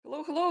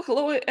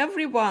Hello,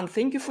 everyone.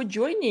 Thank you for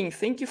joining.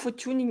 Thank you for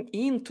tuning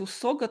in to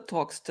Soga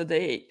Talks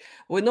today.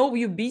 We know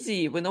you're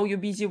busy. We know you're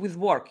busy with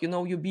work. You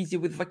know you're busy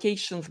with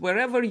vacations.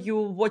 Wherever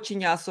you're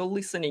watching us or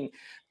listening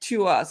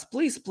to us,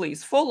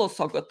 please follow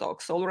Soga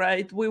Talks. All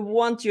right. We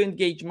want your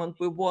engagement.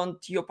 We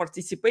want your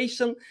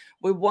participation.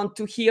 We want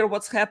to hear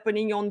what's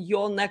happening on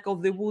your neck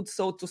of the woods,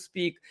 so to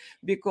speak,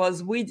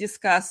 because we're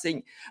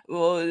discussing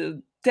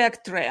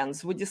tech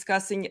trends, we're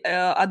discussing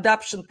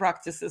adoption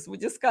practices, we're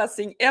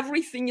discussing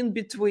everything in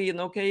between,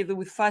 okay,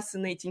 with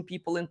fascinating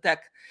people in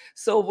tech.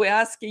 So we're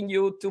asking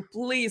you to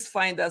please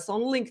find us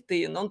on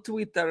LinkedIn, on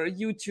Twitter,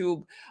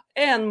 YouTube,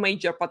 and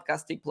major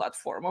podcasting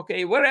platform,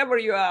 okay, wherever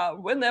you are,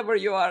 whenever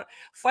you are,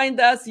 find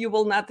us. You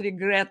will not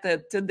regret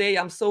it. Today,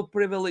 I'm so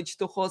privileged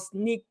to host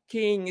Nick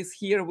King is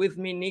here with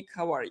me. Nick,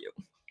 how are you?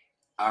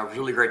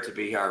 Really great to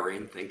be here,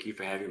 Irene. Thank you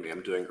for having me.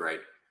 I'm doing great.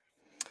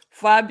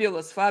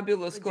 Fabulous,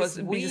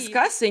 because we're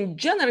discussing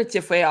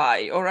generative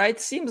AI, all right?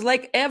 Seems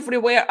like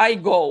everywhere I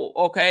go,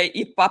 okay,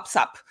 it pops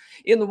up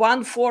in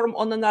one form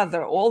or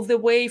another, all the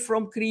way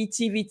from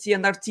creativity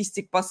and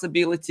artistic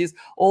possibilities,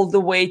 all the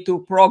way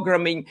to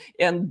programming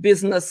and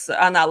business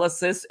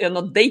analysis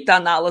and data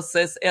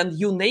analysis and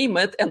you name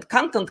it, and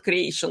content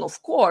creation,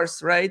 of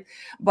course, right?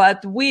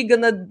 But we're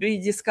gonna be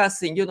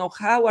discussing,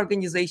 how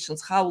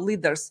organizations, how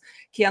leaders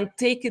can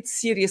take it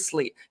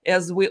seriously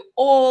as we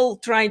all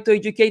trying to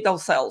educate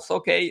ourselves,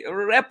 okay,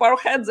 wrap our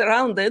heads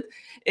around it.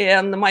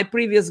 And my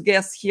previous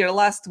guest here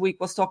last week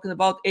was talking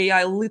about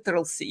AI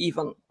literacy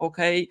even,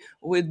 okay?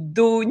 We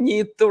do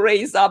need to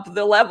raise up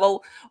the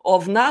level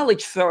of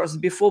knowledge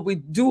first before we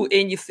do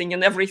anything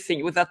and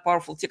everything with that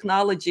powerful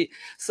technology.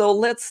 So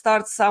let's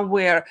start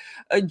somewhere.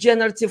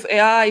 Generative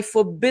AI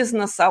for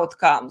business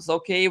outcomes,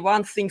 okay?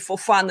 One thing for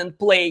fun and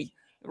play,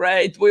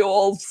 right? We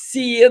all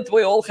see it,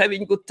 we're all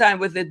having good time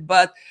with it.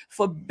 But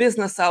for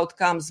business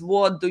outcomes,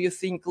 what do you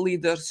think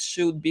leaders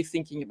should be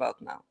thinking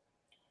about now?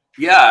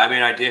 Yeah, I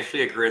mean, I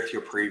definitely agree with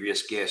your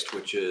previous guest,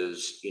 which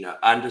is,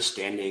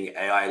 understanding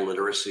AI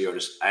literacy or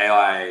just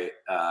AI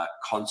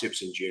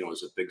concepts in general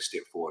is a big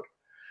step forward.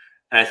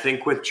 And I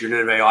think with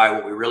generative AI,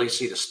 what we really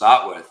see to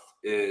start with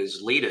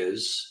is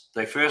leaders,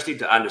 they first need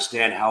to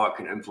understand how it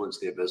can influence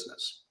their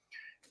business.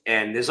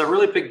 And there's a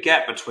really big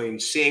gap between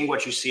seeing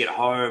what you see at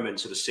home and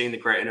sort of seeing the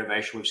great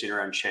innovation we've seen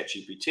around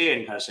ChatGPT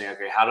and kind of saying,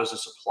 okay, how does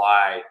this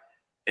apply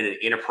in an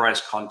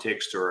enterprise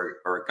context or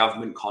a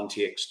government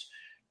context?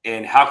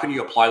 And how can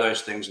you apply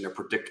those things in a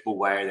predictable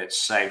way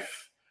that's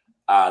safe,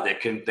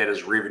 that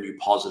is revenue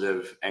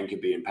positive and can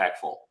be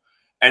impactful?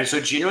 And so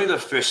generally the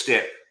first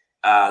step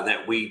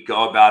that we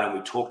go about and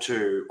we talk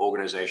to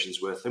organizations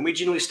with, and we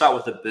generally start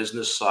with the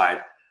business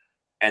side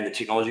and the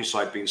technology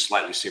side being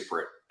slightly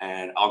separate.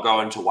 And I'll go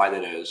into why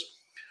that is.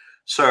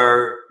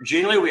 So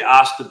generally we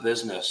ask the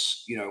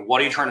business,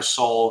 what are you trying to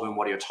solve and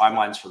what are your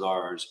timelines for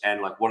those?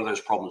 And like, what are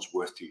those problems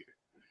worth to you?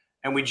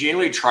 And we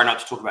generally try not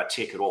to talk about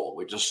tech at all.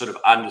 We're just sort of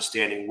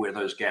understanding where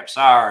those gaps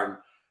are.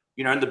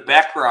 And, in the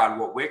background,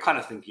 what we're kind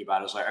of thinking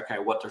about is like, okay,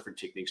 what different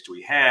techniques do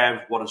we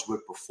have? What has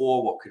worked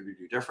before? What could we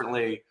do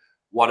differently?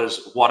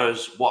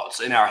 What's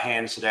in our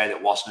hands today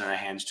that wasn't in our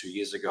hands 2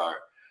 years ago?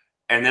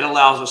 And that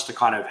allows us to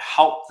kind of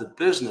help the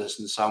business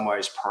in some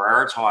ways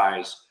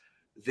prioritize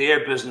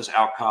their business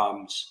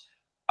outcomes,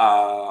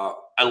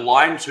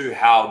 aligned to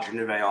how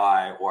generative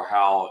AI or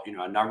how,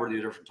 a number of the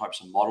different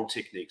types of model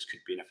techniques could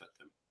benefit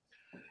them.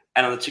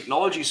 And on the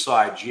technology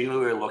side, generally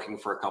we're looking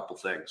for a couple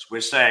of things.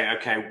 We're saying,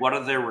 okay, what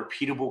are the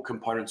repeatable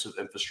components of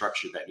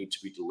infrastructure that need to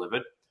be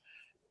delivered?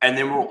 And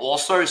then we're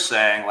also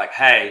saying like,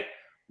 hey,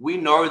 we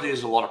know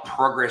there's a lot of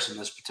progress in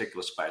this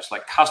particular space.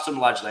 Like custom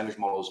large language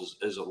models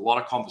is a lot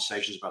of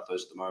conversations about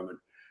those at the moment.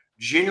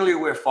 Generally,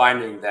 we're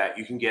finding that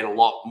you can get a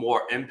lot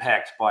more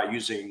impact by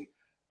using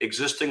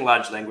existing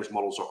large language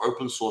models or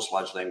open source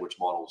large language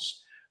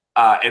models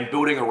and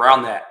building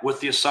around that with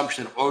the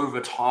assumption over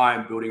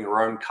time, building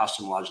your own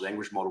custom large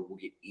language model will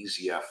get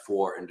easier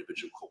for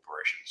individual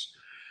corporations.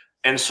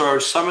 And so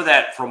some of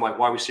that from like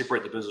why we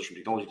separate the business from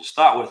technology to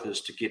start with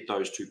is to get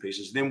those two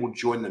pieces, then we'll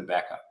join them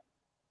back up.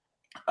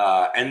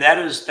 And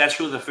that's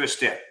really the first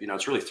step.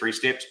 It's really 3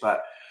 steps,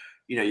 but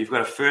you've got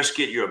to first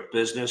get your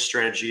business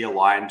strategy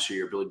aligned to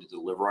your ability to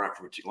deliver on it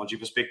from a technology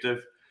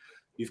perspective.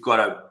 You've got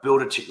to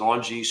build a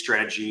technology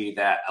strategy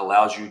that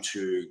allows you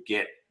to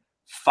get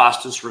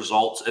fastest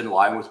results in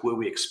line with where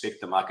we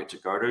expect the market to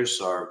go to.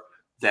 So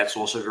that's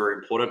also very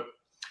important.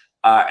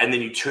 And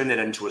then you turn that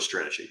into a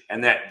strategy.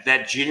 And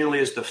that generally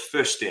is the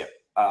first step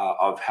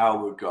of how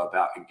we would go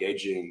about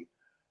engaging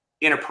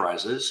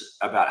enterprises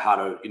about how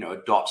to,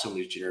 adopt some of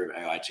these generative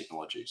AI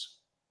technologies.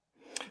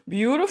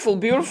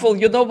 Beautiful.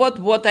 You know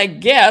what I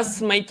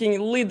guess making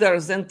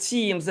leaders and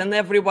teams and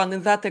everyone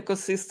in that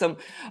ecosystem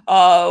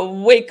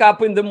wake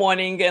up in the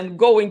morning and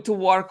going to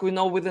work,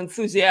 with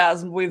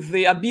enthusiasm, with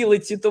the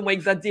ability to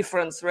make that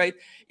difference, right?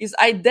 Is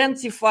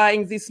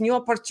identifying these new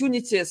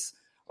opportunities,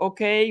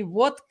 Okay,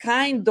 what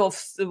kind of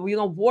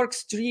work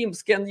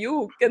streams can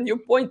you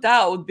point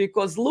out?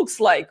 Because looks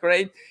like,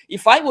 right,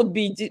 if I would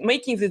be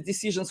making the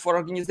decisions for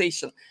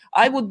organization,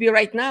 I would be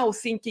right now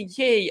thinking,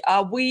 hey,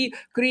 are we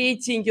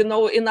creating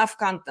enough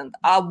content?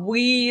 Are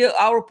we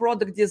our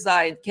product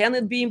design, can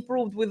it be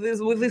improved with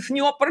this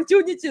new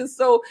opportunities?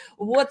 So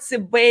what's the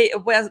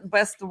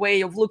best way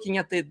of looking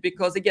at it?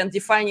 Because again,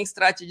 defining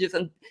strategies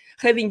and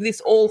having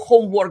this all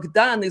homework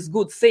done is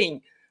good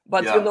thing.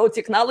 But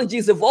technology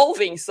is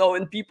evolving,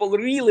 and people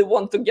really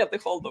want to get a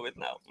hold of it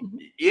now.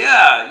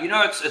 Yeah,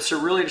 it's a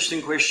really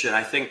interesting question.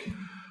 I think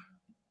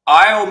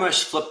I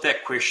almost flip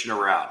that question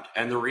around,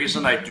 and the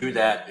reason I do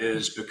that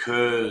is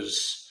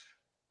because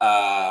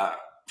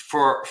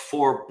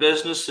for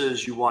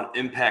businesses, you want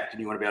impact,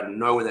 and you want to be able to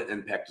know where that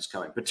impact is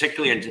coming,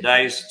 particularly in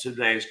today's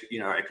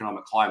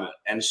economic climate.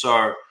 And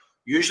so,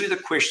 usually, the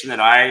question that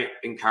I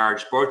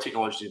encourage both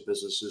technology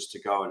businesses to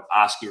go and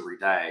ask every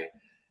day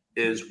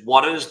is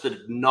what's the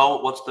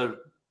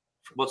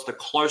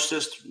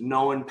closest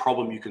known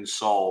problem you can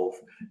solve,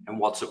 and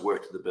what's it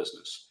worth to the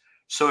business.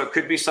 So it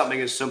could be something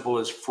as simple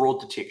as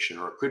fraud detection,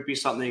 or it could be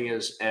something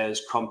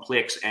as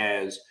complex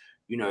as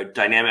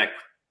dynamic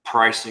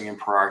pricing and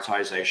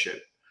prioritization,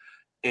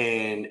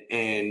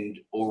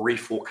 or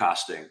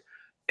reforecasting.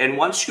 And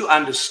once you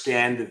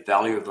understand the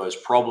value of those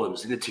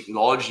problems, then the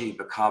technology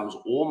becomes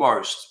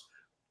almost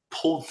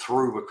pulled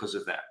through because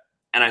of that.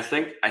 And I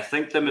think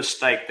the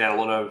mistake that a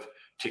lot of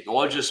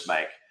technologists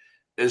make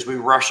is we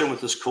rush in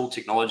with this cool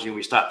technology and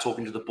we start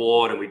talking to the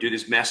board and we do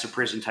these massive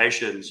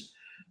presentations.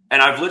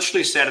 And I've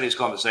literally sat in these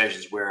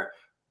conversations where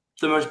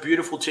the most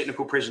beautiful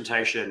technical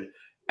presentation,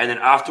 and then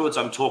afterwards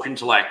I'm talking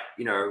to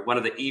one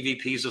of the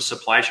EVPs of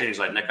supply chain. He's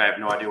like, Nick, I have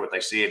no idea what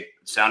they said. It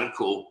sounded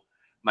cool.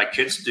 My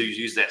kids do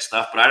use that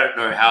stuff, but I don't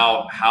know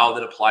how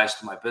that applies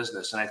to my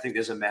business. And I think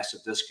there's a massive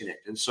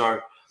disconnect. And so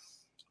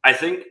I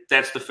think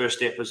that's the first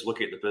step, is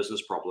look at the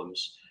business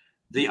problems.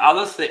 The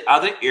other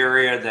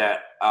area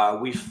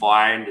that we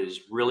find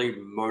is really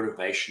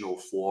motivational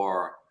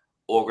for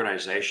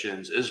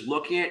organizations is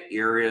looking at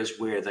areas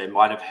where they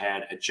might have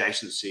had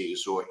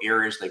adjacencies or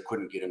areas they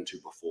couldn't get into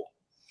before.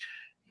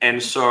 And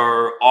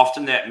so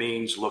often that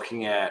means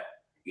looking at,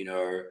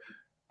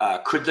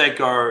 could they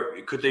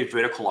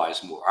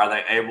verticalize more? Are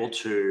they able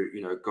to,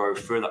 go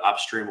further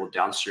upstream or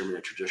downstream in the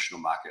traditional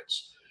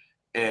markets?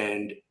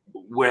 And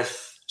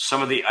with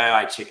some of the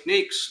AI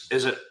techniques,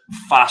 is it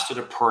faster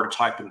to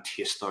prototype and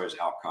test those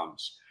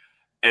outcomes?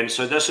 And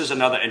so this is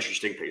another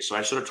interesting piece. So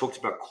I sort of talked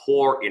about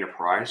core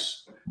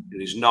enterprise, and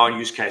these known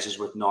use cases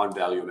with known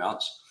value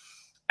amounts.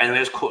 And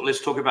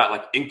let's talk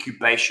about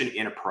incubation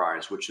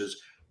enterprise, which is,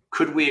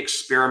 could we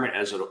experiment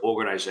as an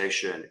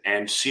organization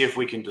and see if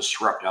we can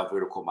disrupt our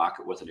vertical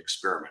market with an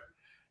experiment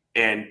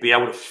and be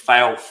able to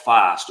fail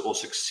fast or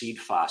succeed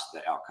fast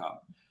at the outcome?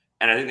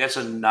 And I think that's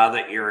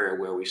another area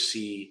where we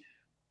see,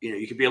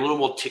 you can be a little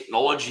more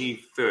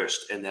technology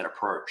first in that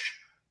approach,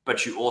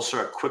 but you also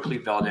are quickly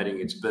validating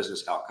its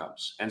business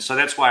outcomes. And so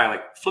that's why I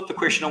flip the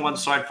question on one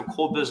side for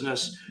core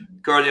business,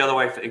 go the other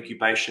way for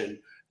incubation.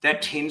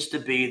 That tends to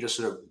be the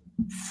sort of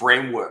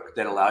framework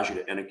that allows you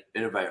to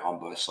innovate on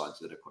both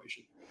sides of that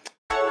equation.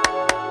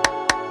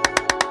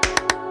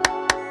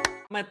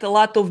 Met a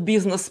lot of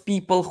business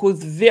people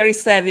who's very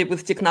savvy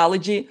with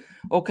technology,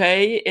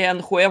 okay, and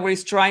whoever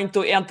is trying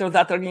to enter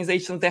that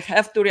organization, they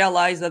have to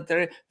realize that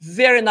they're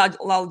very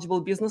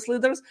knowledgeable business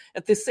leaders.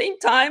 At the same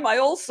time,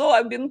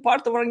 I've been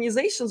part of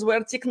organizations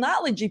where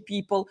technology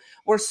people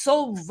were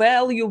so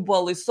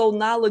valuable, is so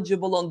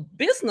knowledgeable on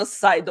business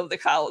side of the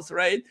house,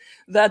 right,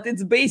 that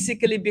it's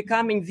basically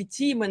becoming the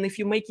team. And if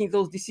you're making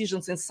those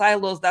decisions in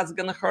silos, that's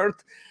going to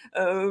hurt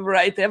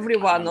right,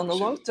 everyone 100%. On the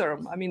long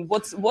term. I mean,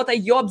 what are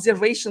your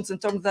observations in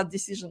terms of that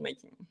decision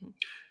making?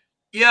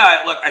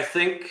 Yeah, look, I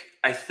think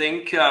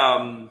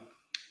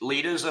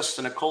leaders are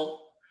cynical.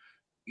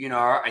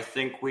 I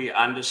think we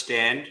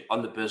understand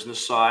on the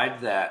business side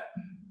that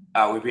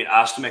we've been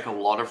asked to make a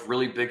lot of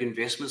really big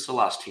investments the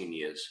last 10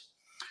 years.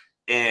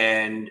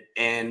 And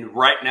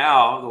right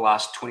now, the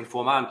last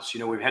 24 months,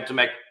 we've had to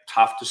make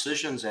tough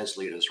decisions as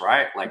leaders,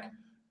 right?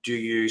 Do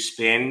you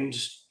spend,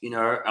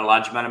 a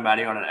large amount of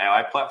money on an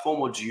AI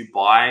platform, or do you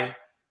buy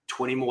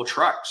 20 more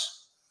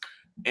trucks?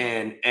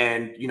 And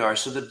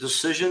so the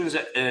decisions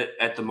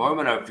at the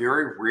moment are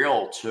very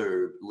real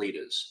to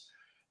leaders.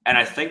 And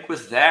I think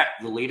with that,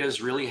 the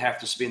leaders really have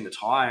to spend the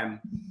time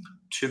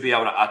to be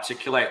able to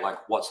articulate,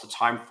 what's the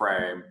time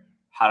frame?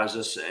 How does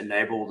this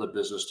enable the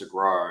business to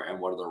grow? And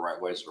what are the right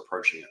ways of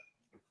approaching it?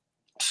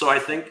 So I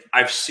think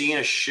I've seen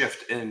a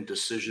shift in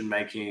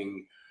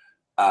decision-making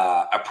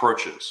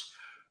approaches.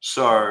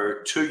 So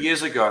 2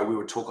 years ago, we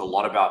would talk a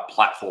lot about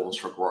platforms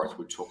for growth.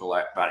 We'd talk a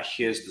lot about,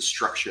 here's the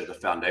structure, the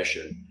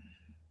foundation.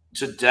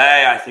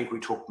 Today, I think we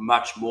talk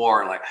much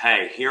more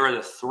hey, here are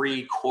the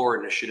 3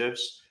 core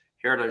initiatives.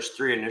 Here are those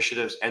 3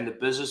 initiatives, and the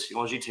business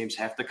technology teams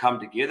have to come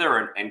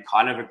together and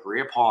kind of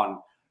agree upon,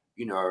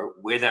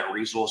 where that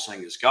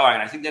resourcing is going.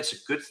 And I think that's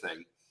a good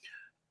thing.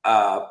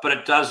 But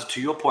it does,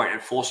 to your point,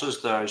 it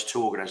forces those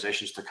 2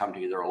 organizations to come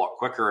together a lot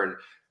quicker. And,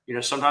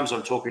 sometimes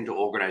I'm talking to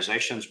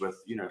organizations with,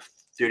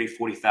 30,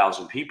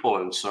 40,000 people.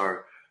 And so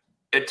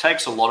it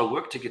takes a lot of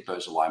work to get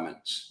those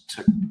alignments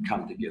to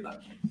come together.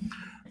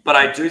 But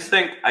I do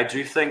think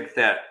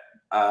that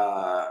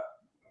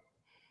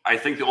I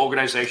think the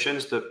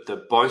organizations,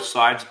 the both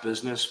sides,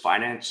 business,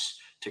 finance,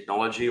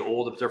 technology,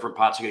 all the different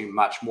parts are getting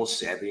much more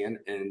savvy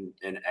in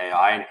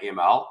AI and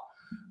ML.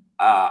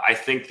 I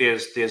think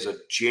there's a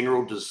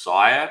general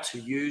desire to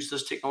use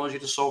this technology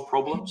to solve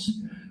problems,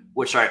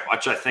 which I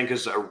think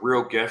is a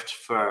real gift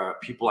for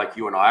people like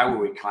you and I, where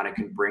we kind of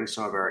can bring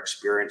some of our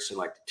experience in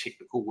like the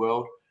technical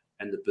world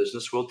and the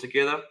business world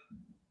together.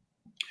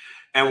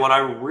 And what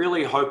I'm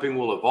really hoping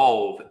will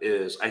evolve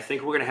is I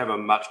think we're going to have a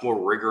much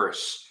more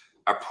rigorous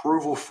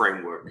approval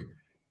framework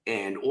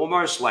and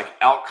almost like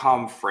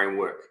outcome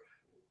framework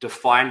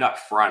defined up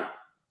front,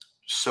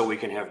 so we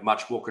can have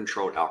much more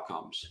controlled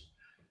outcomes.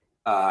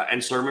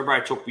 And so remember,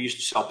 we used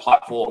to sell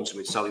platforms and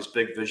we'd sell these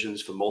big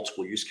visions for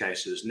multiple use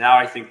cases. Now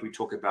I think we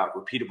talk about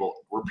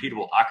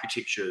repeatable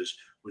architectures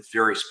with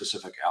very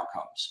specific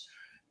outcomes.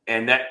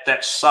 And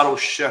that subtle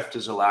shift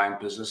is allowing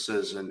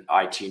businesses and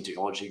IT and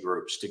technology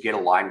groups to get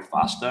aligned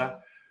faster,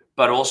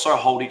 but also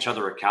hold each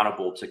other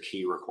accountable to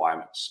key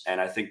requirements.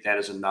 And I think that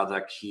is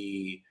another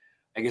key,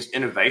 I guess,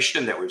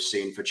 innovation that we've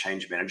seen for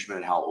change management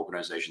and how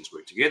organizations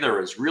work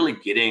together, is really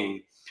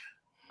getting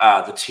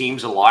the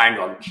teams aligned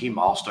on key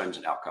milestones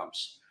and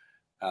outcomes.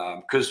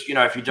 Because,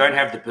 if you don't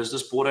have the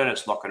business bought in,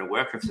 it's not going to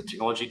work. If the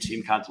technology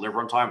team can't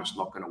deliver on time, it's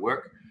not going to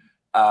work.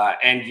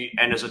 And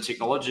as a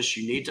technologist,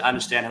 you need to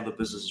understand how the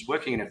business is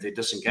working. And if they're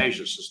disengaged,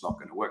 it's just not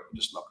going to work.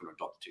 You're just not going to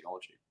adopt the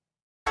technology.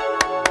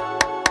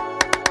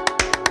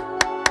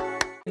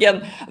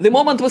 Again, the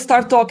moment we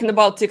start talking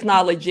about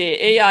technology,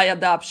 AI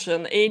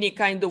adoption, any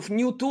kind of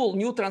new tool,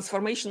 new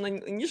transformation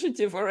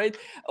initiative, right,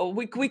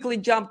 we quickly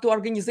jump to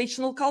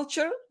organizational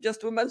culture.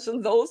 Just we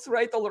mentioned those,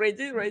 right,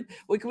 already, right?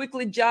 We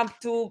quickly jump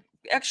to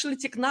actually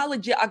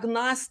technology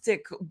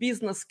agnostic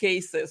business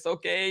cases,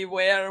 okay,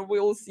 where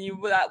we'll see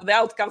the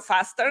outcome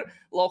faster,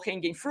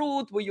 low-hanging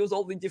fruit. We use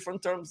all the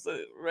different terms,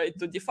 right,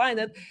 to define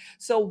it.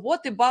 So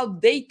what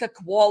about data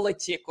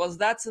quality? Because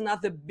that's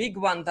another big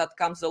one that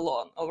comes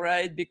along, all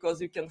right,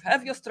 because you can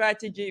have your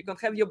strategy, you can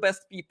have your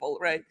best people,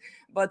 right,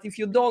 but if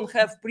you don't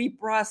have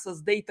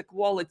pre-processed data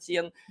quality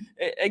and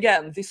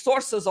again, the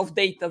sources of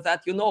data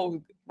that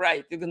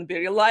right, you're going to be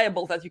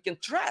reliable, that you can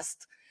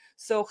trust.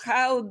 So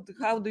how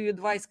do you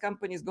advise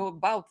companies go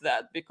about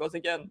that? Because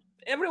again,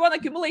 everyone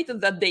accumulated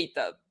that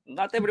data.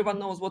 Not everyone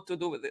knows what to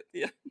do with it.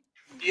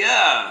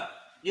 Yeah.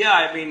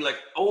 I mean, like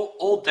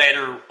all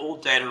data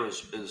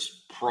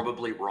is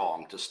probably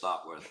wrong to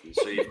start with, and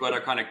so you've got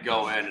to kind of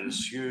go in and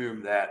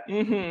assume that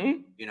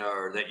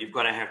that you've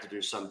got to have to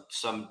do some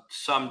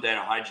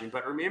data hygiene.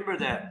 But remember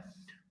that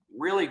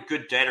really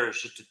good data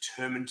is just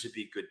determined to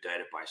be good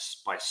data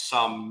by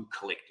some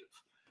collective.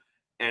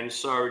 And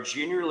so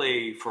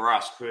generally for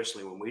us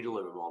personally, when we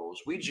deliver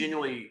models, we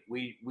generally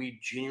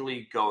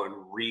go and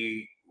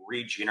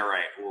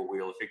regenerate, or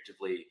we'll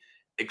effectively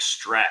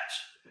extract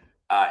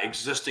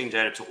existing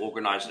data to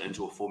organize it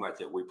into a format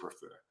that we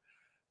prefer.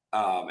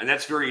 And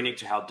that's very unique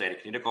to how Data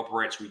Kinetic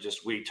operates.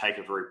 We take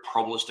a very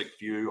probabilistic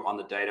view on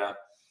the data.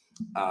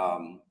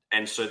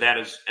 And so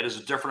it is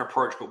a different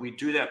approach, but we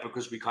do that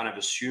because we kind of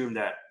assume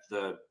that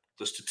the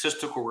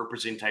statistical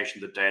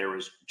representation of the data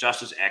is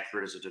just as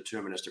accurate as a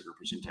deterministic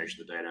representation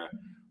of the data,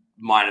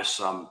 minus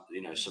some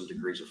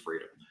degrees of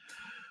freedom.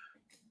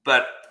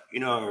 But,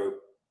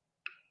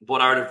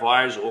 what I would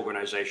advise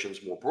organizations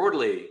more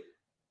broadly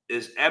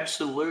is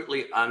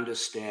absolutely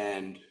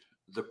understand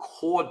the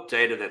core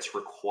data that's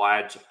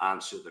required to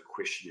answer the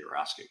question you're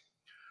asking.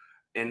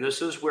 And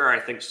this is where I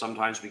think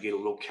sometimes we get a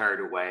little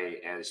carried away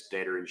as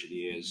data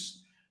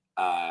engineers,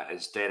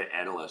 as data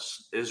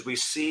analysts, is we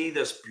see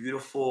this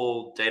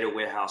beautiful data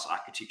warehouse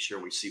architecture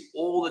and we see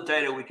all the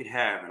data we could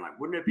have. And like,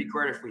 wouldn't it be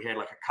great if we had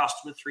like a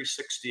customer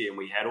 360 and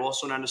we had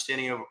also an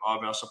understanding of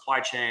our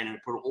supply chain and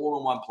put it all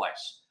in one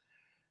place?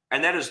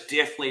 And that is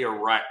definitely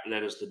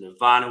that is the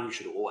nirvana we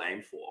should all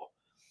aim for.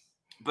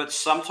 But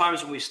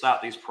sometimes when we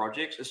start these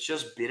projects, it's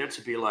just better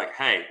to be like,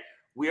 hey,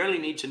 we only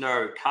need to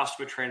know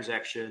customer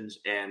transactions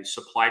and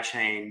supply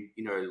chain,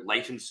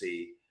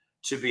 latency,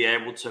 to be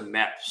able to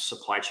map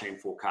supply chain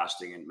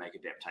forecasting and make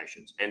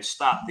adaptations, and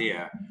start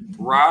there,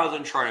 rather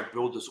than trying to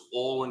build this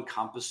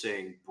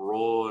all-encompassing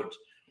broad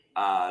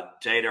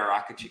data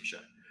architecture.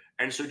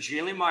 And so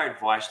generally my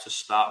advice to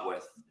start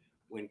with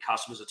when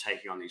customers are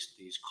taking on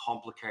these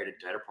complicated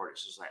data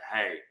projects is like,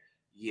 hey,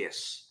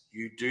 yes,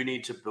 you do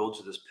need to build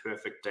to this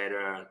perfect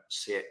data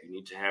set. You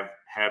need to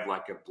have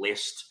like a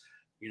blessed,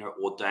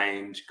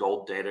 ordained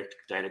gold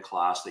data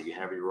class that you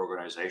have in your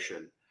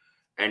organization.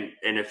 And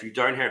if you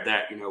don't have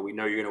that, we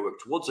know you're going to work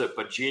towards it.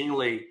 But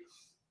generally,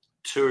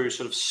 to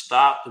sort of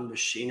start the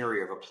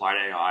machinery of applied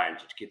AI and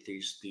to get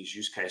these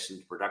use cases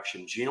into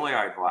production, generally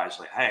I advise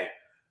like, hey,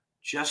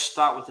 just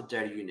start with the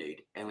data you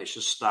need, and let's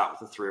just start with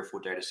the 3 or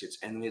 4 data sets,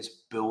 and let's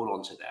build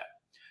onto that,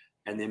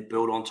 and then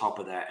build on top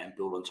of that, and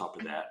build on top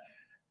of that.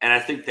 And I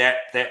think that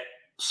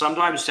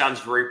sometimes sounds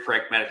very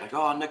pragmatic, like,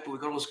 oh, Nick, but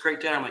we've got all this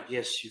great data. I'm like,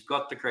 yes, you've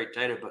got the great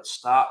data, but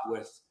start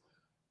with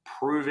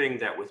proving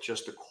that with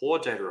just the core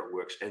data it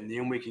works, and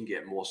then we can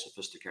get more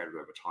sophisticated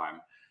over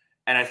time.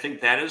 And I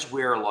think that is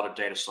where a lot of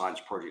data science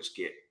projects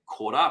get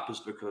caught up, is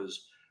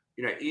because,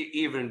 you know,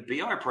 even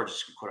BI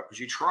projects get caught up because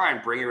you try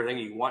and bring everything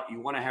you want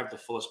to have the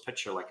fullest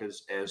picture. Like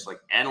as like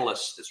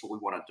analysts, that's what we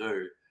want to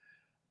do.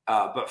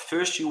 But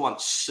first you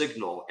want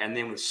signal, and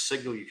then with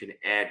signal you can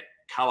add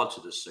color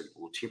to the signal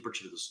or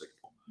temperature to the signal.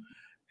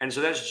 And so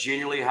that's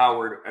generally how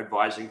we're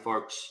advising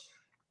folks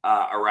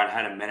around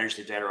how to manage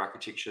their data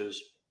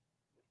architectures.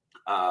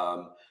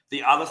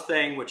 The other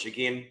thing, which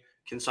again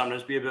can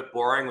sometimes be a bit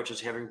boring, which is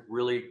having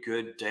really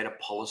good data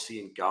policy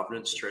and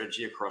governance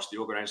strategy across the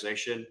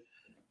organization.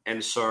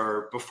 And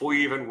so before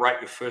you even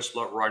write your first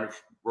row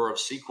of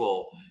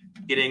SQL,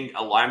 getting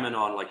alignment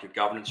on like your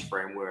governance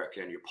framework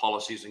and your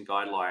policies and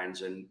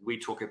guidelines. And we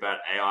talk about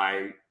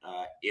AI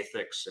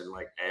ethics and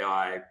like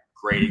AI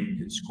grading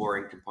and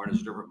scoring components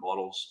of different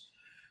models.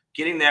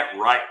 Getting that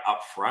right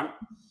up front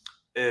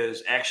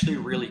is actually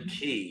really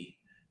key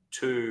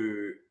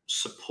to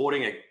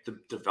supporting the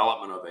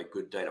development of a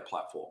good data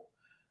platform.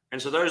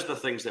 And so those are the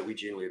things that we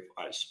generally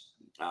advise.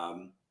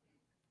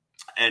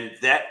 And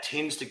that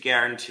tends to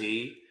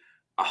guarantee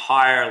a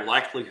higher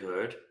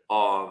likelihood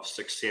of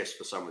success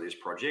for some of these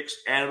projects.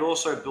 And it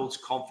also builds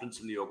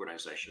confidence in the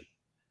organization.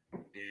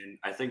 And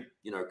I think,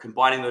 you know,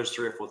 combining those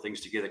 3 or 4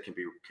 things together can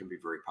be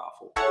very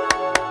powerful.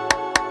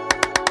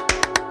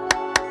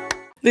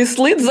 This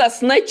leads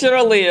us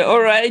naturally, all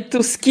right,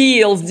 to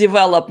skills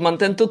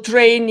development and to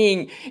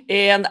training.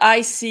 And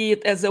I see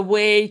it as a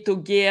way to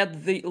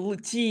get the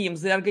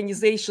teams, the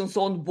organizations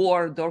on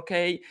board,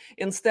 okay?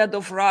 Instead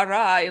of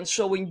rah-rah and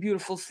showing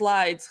beautiful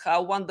slides,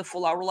 how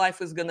wonderful our life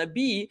is going to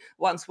be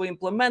once we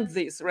implement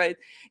this, right?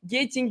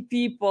 Getting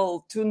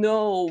people to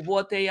know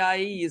what AI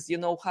is, you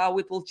know, how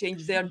it will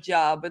change their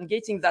job, and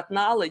getting that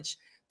knowledge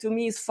to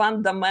me is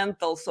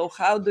fundamental. So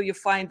how do you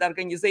find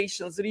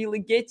organizations really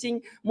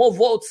getting more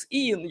votes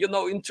in, you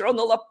know,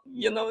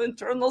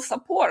 internal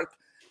support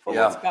for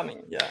what's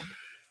coming?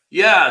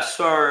 Yeah.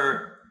 So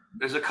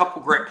there's a couple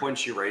great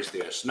points you raised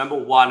there. So number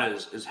one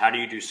is how do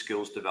you do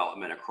skills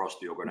development across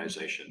the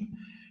organization?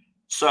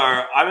 So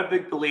I'm a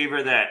big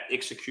believer that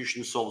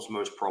execution solves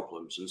most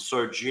problems. And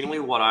so generally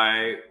what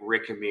I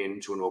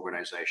recommend to an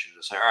organization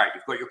is say, all right,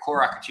 you've got your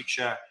core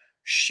architecture,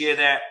 share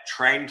that,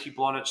 train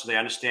people on it so they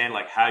understand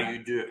like how you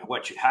do it,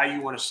 how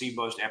you want to see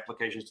most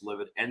applications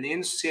delivered, and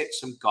then set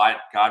some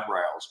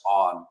guardrails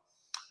on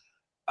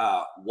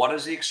what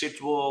is the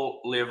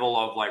acceptable level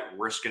of like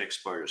risk and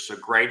exposure. So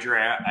grade your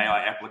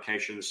AI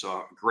applications.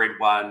 So grade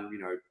 1, you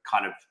know,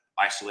 kind of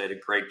isolated.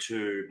 Grade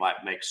 2 might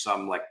make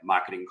some like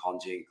marketing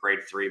content. Grade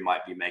 3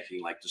 might be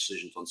making like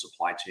decisions on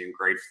supply chain.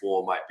 Grade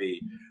 4 might be,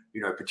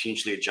 you know,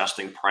 potentially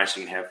adjusting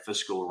pricing and have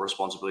fiscal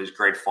responsibilities.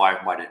 Grade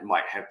 5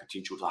 might have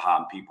potential to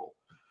harm people,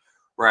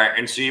 right?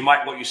 And so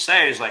what you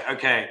say is like,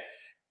 okay,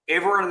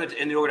 everyone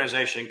in the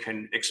organization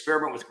can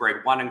experiment with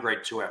grade 1 and grade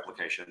 2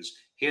 applications.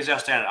 Here's our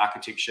standard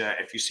architecture.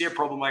 If you see a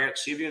problem like it,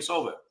 see if you can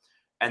solve it,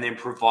 and then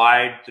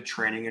provide the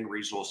training and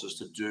resources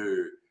to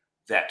do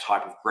that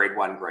type of grade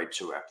 1, grade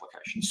 2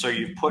 application. So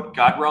you've put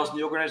guardrails in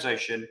the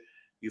organization,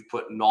 you've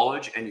put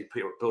knowledge, and you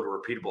build a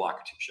repeatable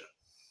architecture.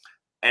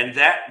 And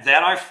that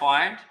I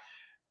find,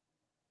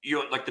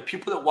 like the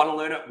people that want to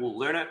learn it will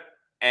learn it,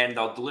 and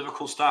they'll deliver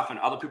cool stuff, and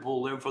other people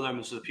will learn from them.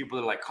 And so the people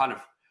that are like kind of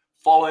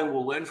following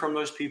will learn from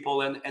those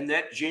people. And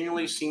that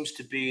genuinely seems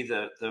to be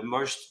the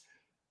most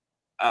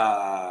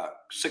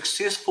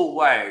successful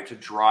way to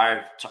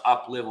drive to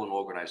up level an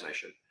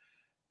organization.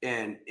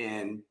 And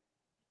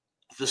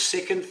the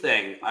second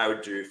thing I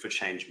would do for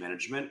change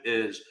management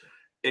is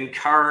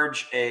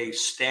encourage a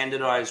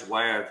standardized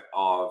way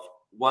of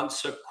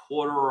once a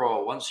quarter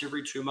or once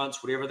every 2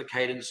 months, whatever the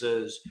cadence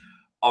is,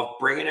 of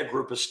bringing a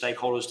group of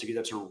stakeholders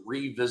together to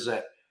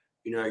revisit,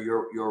 you know,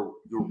 your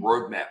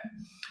roadmap,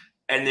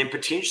 and then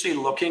potentially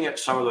looking at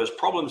some of those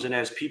problems. And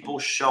as people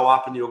show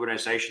up in the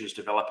organization as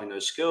developing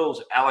those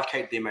skills,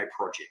 allocate them a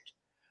project.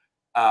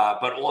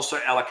 But also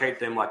allocate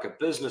them like a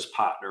business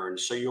partner. And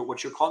so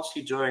what you're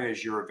constantly doing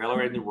is you're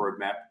evaluating the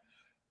roadmap,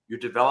 you're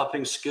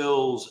developing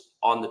skills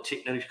on the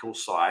technical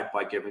side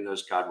by giving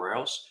those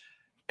guardrails,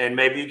 and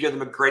maybe you give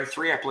them a grade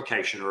 3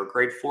 application or a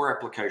grade 4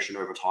 application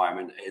over time,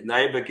 and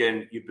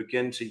you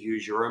begin to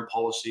use your own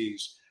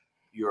policies,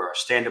 your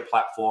standard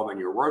platform, and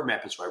your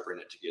roadmap as well, bring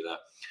it together.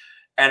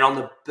 And on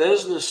the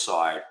business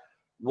side,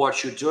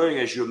 what you're doing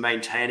is you're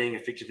maintaining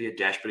effectively a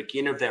dashboard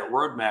again of that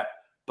roadmap,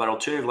 but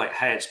alternatively, like,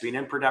 hey, it's been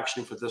in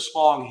production for this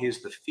long.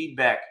 Here's the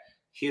feedback.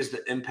 Here's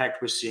the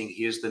impact we're seeing.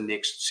 Here's the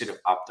next set of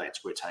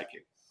updates we're taking.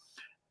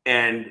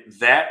 And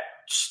that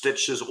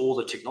stitches all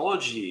the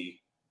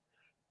technology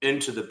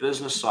into the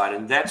business side.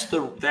 And that's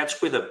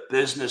where the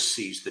business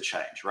sees the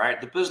change, right?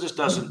 The business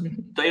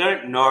they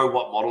don't know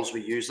what models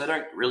we use. They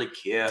don't really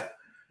care.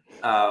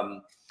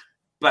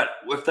 But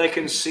if they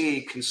can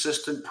see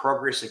consistent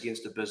progress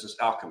against a business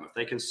outcome, if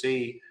they can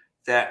see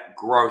that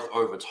growth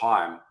over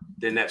time,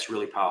 then that's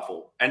really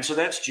powerful. And so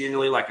that's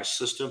generally like a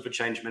system for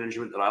change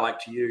management that I like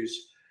to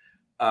use.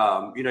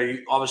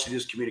 Obviously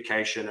there's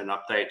communication and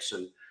updates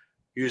and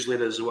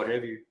newsletters or what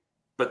have you,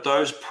 but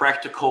those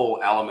practical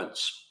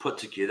elements put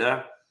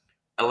together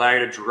allow you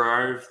to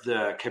drive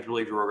the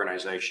capability of your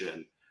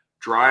organization,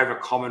 drive a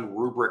common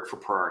rubric for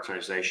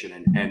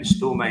prioritization, and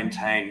still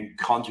maintain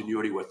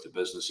continuity with the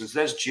business. And so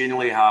that's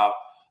generally how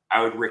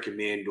I would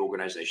recommend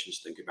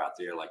organizations think about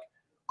their like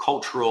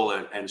cultural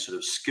and sort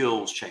of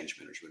skills change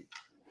management.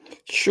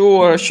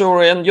 Sure.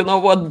 And you know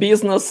what?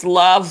 Business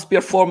loves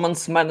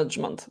performance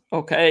management.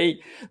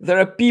 Okay. There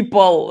are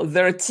people,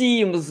 there are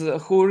teams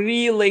who are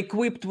really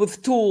equipped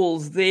with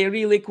tools. They're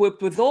really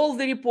equipped with all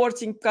the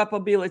reporting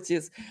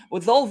capabilities,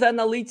 with all the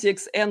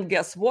analytics. And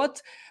guess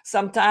what?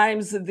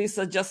 Sometimes these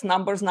are just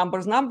numbers.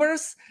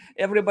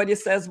 Everybody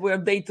says we're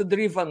data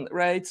driven,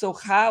 right? So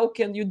how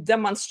can you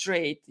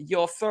demonstrate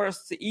your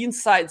first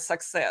inside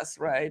success,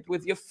 right?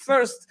 With your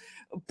first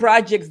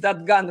projects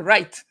that gone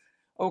right?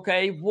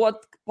 Okay,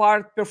 what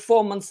part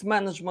performance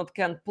management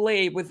can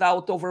play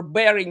without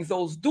overbearing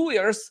those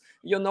doers,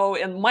 and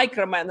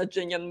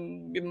micromanaging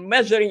and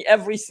measuring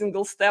every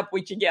single step,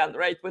 which again,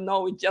 right, we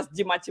know it's just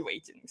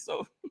demotivating.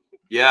 So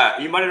yeah,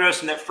 you might have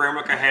noticed in that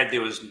framework I had,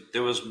 there's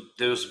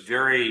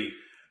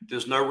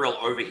no real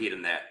overhead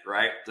in that,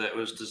 right? That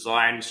was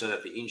designed so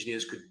that the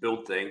engineers could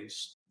build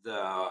things,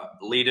 the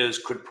leaders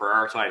could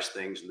prioritize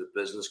things, and the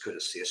business could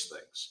assess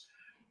things.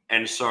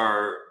 And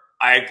so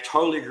I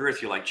totally agree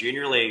with you. Like,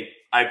 generally,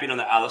 I've been on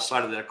the other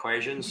side of the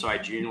equation, so I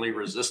genuinely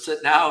resist it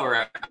now.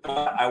 Or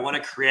I want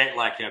to create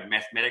like a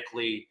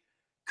mathematically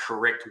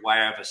correct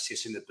way of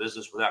assessing the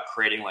business without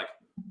creating like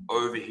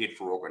overhead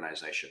for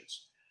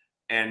organizations.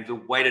 And the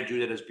way to do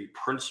that is be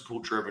principle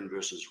driven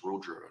versus rule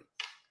driven.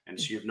 And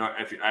so I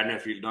don't know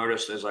if you've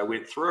noticed as I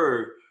went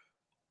through,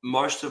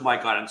 most of my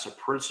guidance are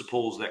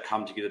principles that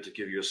come together to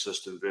give you a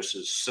system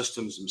versus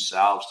systems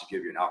themselves to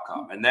give you an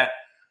outcome. And that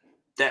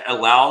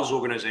allows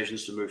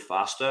organizations to move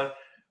faster,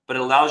 but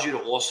it allows you to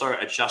also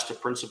adjust a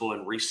principle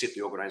and reset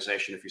the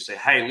organization. If you say,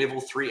 hey, level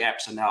 3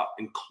 apps are now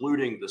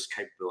including this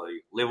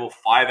capability, level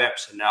 5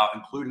 apps are now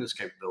including this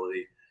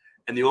capability,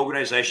 and the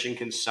organization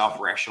can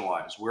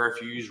self-rationalize. Where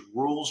if you use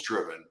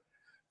rules-driven,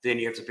 then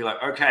you have to be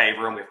like, okay,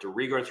 everyone, we have to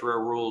re-go through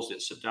our rules,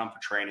 let's sit down for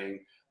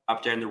training,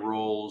 update the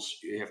rules.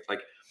 You have to,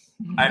 like,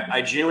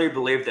 I genuinely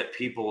believe that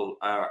people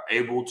are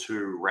able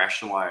to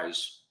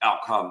rationalize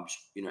outcomes,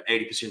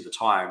 80% of the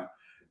time.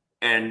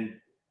 And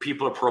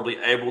people are probably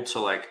able to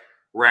like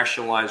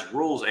rationalize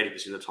rules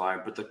 80% of the time,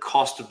 but the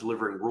cost of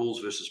delivering rules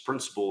versus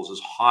principles is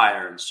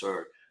higher. And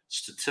so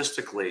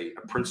statistically,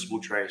 a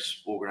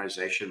principle-based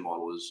organization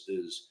model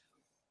is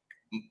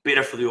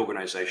better for the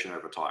organization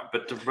over time,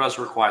 but it does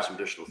require some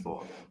additional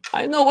thought.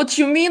 I know what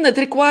you mean. It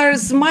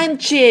requires mind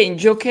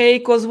change, okay?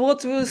 Because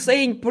what we're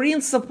saying,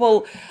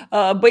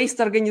 principle-based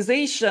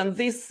organization,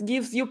 this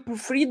gives you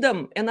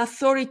freedom and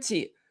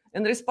authority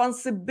and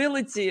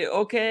responsibility,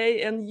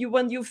 okay? And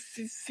when you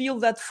feel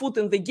that foot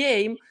in the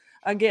game,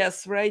 I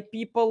guess, right?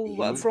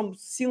 People from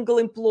single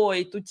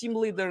employee to team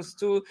leaders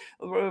to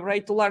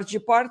large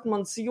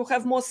departments, you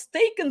have more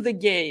stake in the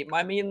game.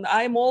 I mean,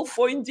 I'm all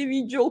for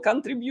individual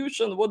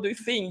contribution. What do you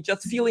think?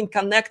 Just feeling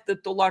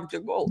connected to larger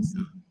goals.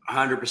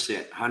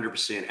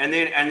 100%. And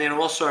then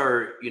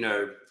also,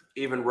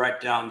 even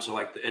right down to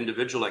like the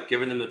individual, like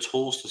giving them the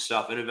tools to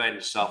self-innovate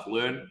and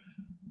self-learn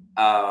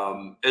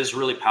is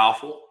really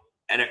powerful.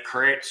 And it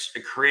creates,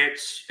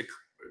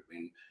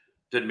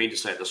 didn't mean to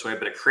say it this way,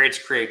 but it creates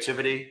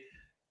creativity,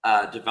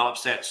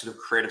 develops that sort of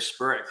creative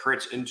spirit, it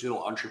creates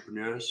internal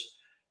entrepreneurs.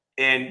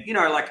 And,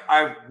 like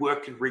I've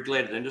worked in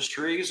regulated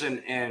industries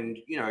and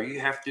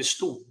there's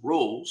still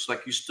rules,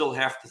 like you still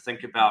have to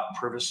think about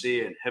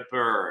privacy and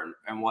HIPAA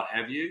and what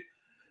have you.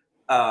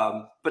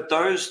 But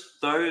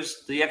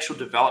the actual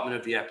development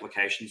of the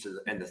applications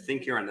and the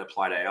thinking and the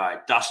applied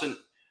AI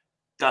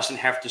doesn't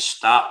have to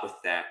start with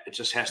that. It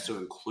just has to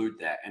include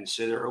that. And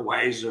so there are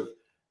ways of,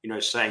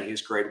 saying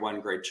here's grade 1,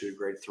 grade 2,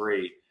 grade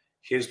 3,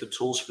 here's the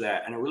tools for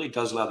that. And it really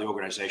does allow the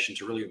organization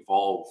to really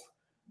evolve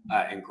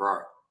and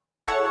grow.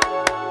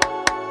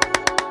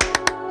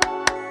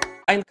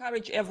 I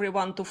encourage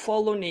everyone to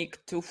follow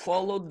Nick, to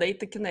follow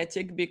Data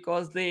Kinetic,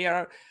 because they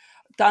are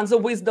tons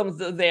of wisdom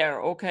there,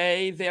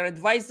 okay? They're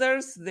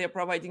advisors, they're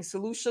providing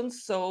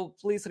solutions. So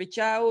please reach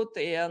out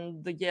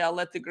and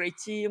let the great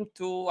team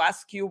to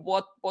ask you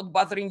what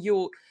bothering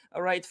you,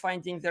 right?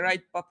 Finding the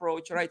right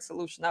approach, right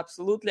solution.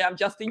 Absolutely. I'm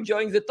just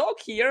enjoying the talk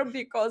here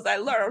because I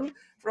learned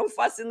from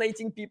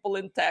fascinating people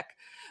in tech.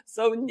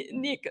 So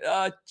Nick,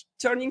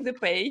 turning the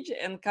page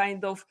and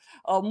kind of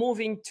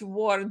moving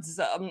towards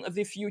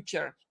the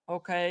future,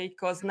 okay?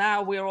 Because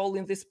now we're all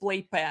in this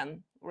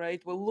playpen,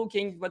 right? We're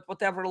looking at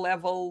whatever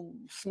level,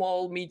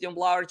 small, medium,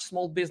 large,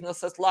 small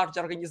businesses, large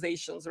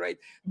organizations, right?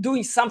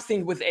 Doing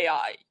something with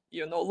AI,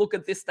 look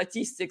at the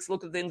statistics,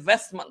 look at the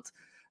investment,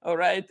 all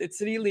right? It's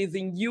really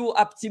the new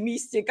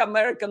optimistic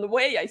American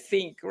way, I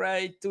think,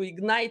 right? To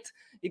ignite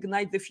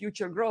ignite the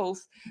future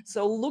growth.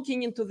 So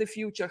looking into the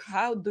future,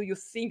 how do you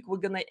think we're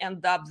going to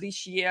end up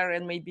this year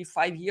and maybe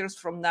 5 years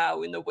from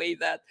now in a way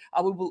that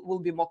we will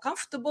be more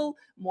comfortable,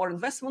 more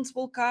investments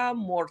will come,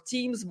 more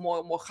teams,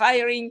 more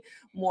hiring,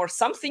 more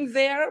something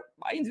there?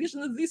 I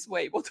envision it this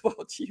way. What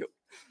about you?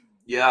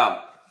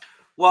 Yeah.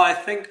 Well, I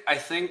think,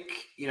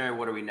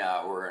 what are we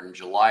now? We're in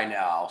July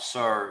now.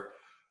 So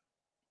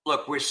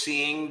look, we're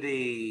seeing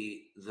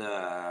the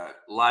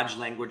large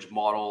language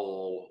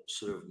model,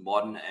 sort of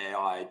modern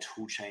AI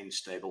tool chain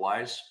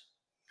stabilize.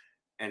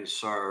 And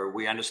so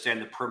we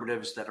understand the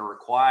primitives that are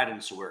required.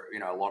 And so we're,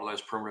 a lot of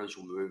those primitives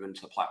will move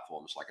into the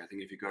platforms. Like I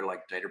think if you go to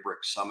like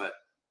Databricks Summit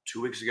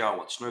 2 weeks ago and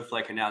what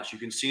Snowflake announced, you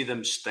can see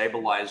them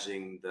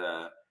stabilizing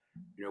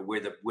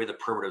where the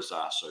primitives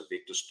are. So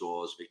vector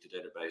stores, vector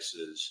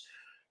databases,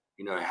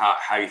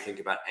 how you think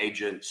about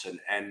agents,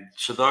 and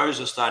so those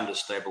are starting to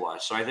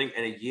stabilize. So I think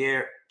in a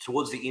year,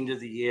 towards the end of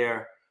the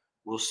year,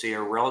 we'll see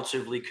a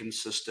relatively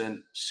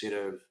consistent set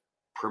of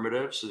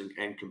primitives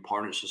and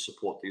components to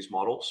support these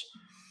models.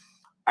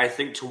 I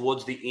think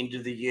towards the end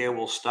of the year,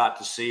 we'll start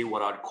to see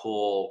what I'd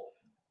call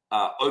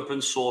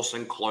open source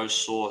and closed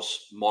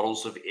source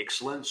models of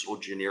excellence, or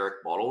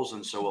generic models,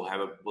 and so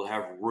we'll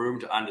have room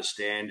to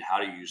understand how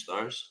to use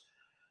those.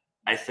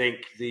 I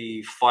think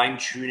the fine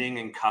tuning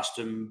and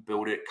custom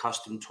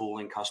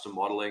tooling, custom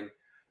modeling,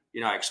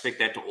 I expect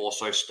that to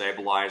also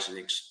stabilize in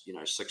the next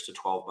 6 to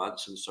 12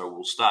 months, and so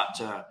we'll start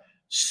to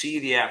see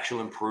the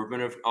actual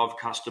improvement of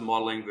custom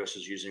modeling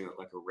versus using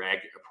like a RAG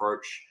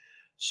approach.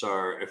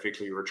 So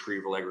effectively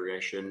retrieval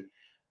aggregation.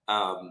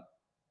 I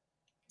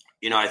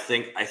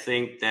think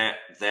that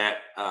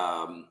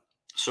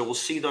so we'll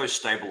see those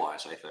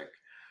stabilize, I think.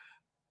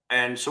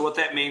 And so what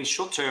that means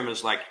short term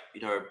is like,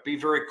 be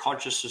very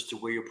conscious as to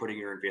where you're putting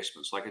your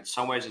investments. Like in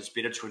some ways it's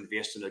better to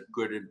invest in a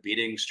good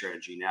embedding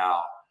strategy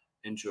now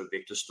into a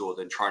vector store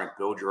than trying to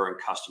build your own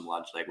custom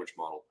large language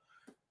model.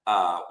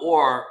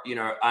 Or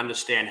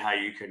understand how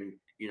you can,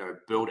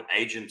 build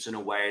agents in a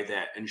way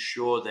that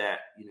ensure that,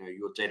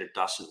 your data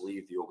doesn't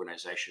leave the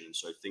organization. And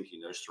so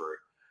thinking those through.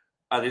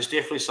 There's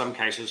definitely some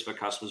cases for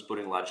customers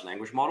building large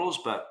language models,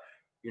 but,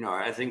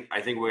 I think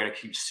we're going to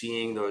keep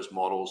seeing those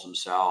models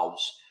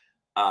themselves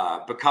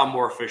become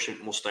more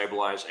efficient, more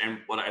stabilized. And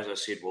as I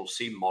said, we'll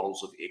see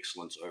models of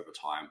excellence over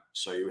time.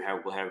 So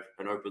we'll have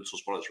an open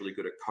source model that's really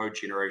good at code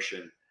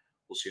generation.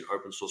 We'll see an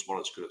open source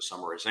model that's good at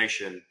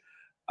summarization.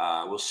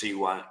 We'll see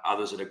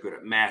others that are good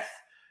at math.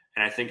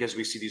 And I think as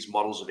we see these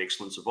models of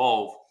excellence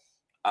evolve,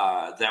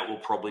 that will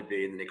probably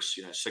be in the next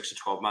 6 to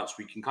 12 months.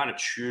 We can kind of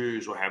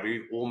choose or have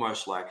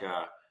almost like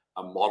a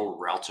model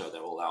router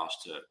that will allow us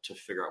to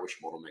figure out which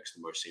model makes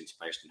the most sense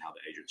based on how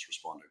the agent's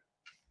responding.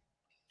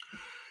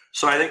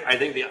 So I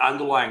think the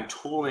underlying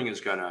tooling is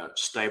going to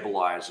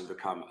stabilize and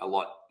become a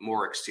lot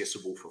more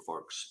accessible for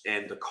folks,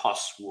 and the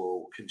costs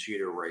will continue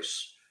to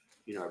race,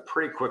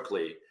 pretty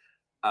quickly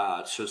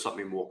to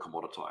something more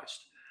commoditized.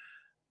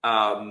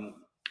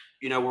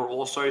 We're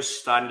also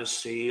starting to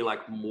see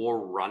like more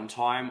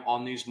runtime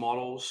on these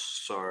models.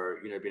 So,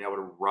 being able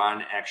to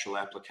run actual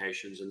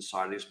applications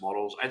inside of these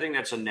models. I think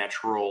that's a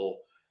natural,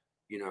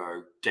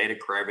 data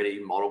gravity,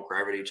 model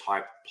gravity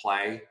type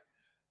play.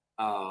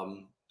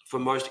 For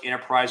most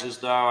enterprises,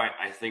 though,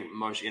 I think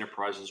most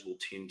enterprises will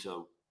tend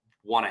to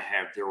want to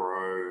have their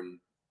own,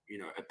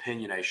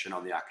 opinionation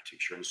on the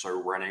architecture. And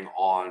so running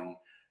on,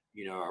 a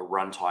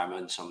runtime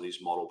in some of these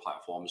model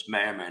platforms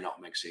may or may not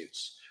make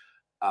sense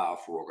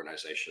for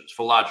organizations,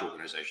 for large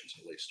organizations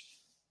at least.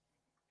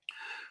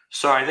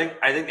 So I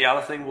think the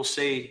other thing we'll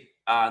see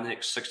in the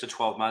next 6 to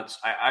 12 months,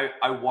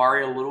 I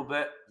worry a little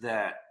bit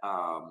that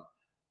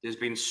there's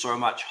been so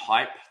much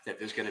hype that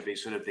there's going to be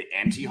sort of the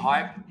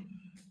anti-hype.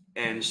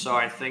 And so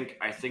I think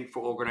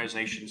for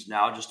organizations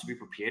now, just to be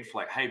prepared for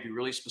like, hey, be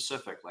really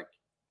specific. Like,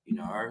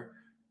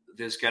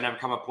 there's going to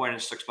come a point in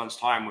 6 months'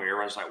 time where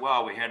everyone's like,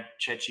 well, we had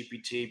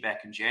ChatGPT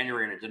back in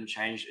January and it didn't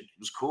change. It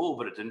was cool,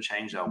 but it didn't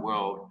change our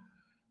world.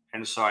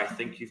 And so I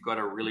think you've got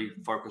to really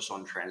focus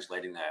on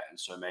translating that. And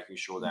so making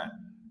sure that,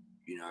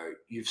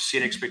 you've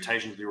set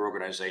expectations of your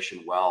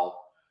organization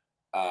well,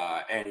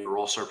 and you're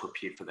also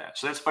prepared for that.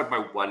 So that's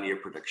my 1 year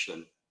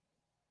prediction.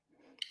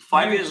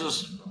 5 years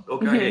is, go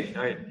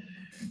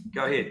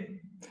ahead.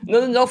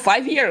 No,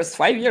 5 years.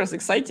 5 years,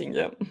 exciting,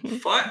 yeah.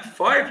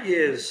 5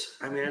 years.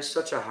 I mean, it's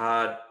such a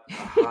hard.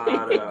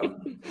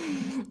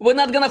 We're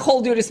not gonna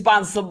hold you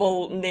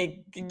responsible,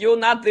 Nick. You're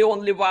not the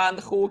only one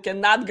who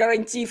cannot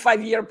guarantee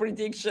 5 year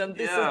prediction.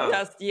 This is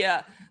just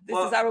This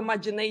is our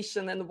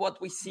imagination and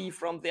what we see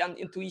from the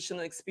intuition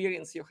and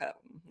experience you have.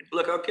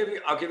 Look, I'll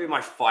give you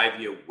my 5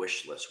 year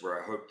wish list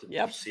where I hope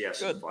to see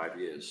us in 5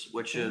 years,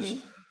 which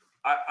is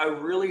I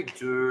really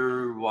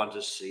do want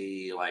to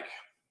see, like,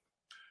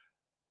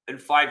 in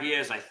 5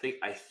 years, I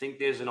think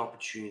there's an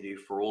opportunity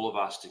for all of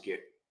us to get,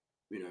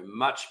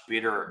 much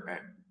better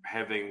at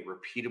having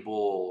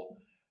repeatable,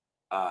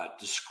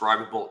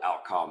 describable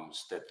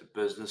outcomes that the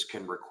business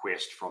can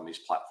request from these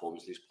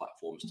platforms. These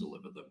platforms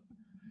deliver them.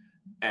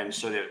 And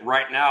so that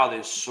right now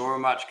there's so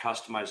much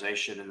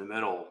customization in the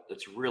middle,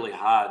 it's really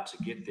hard to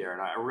get there.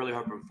 And I really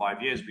hope in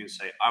 5 years we can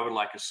say, I would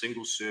like a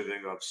single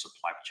serving of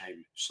supply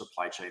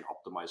chain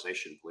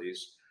optimization,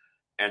 please.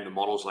 And the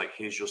model's like,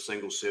 here's your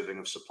single serving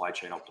of supply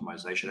chain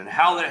optimization. And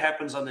how that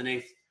happens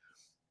underneath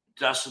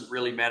doesn't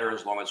really matter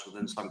as long as it's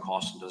within some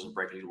cost and doesn't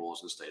break any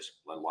laws and stays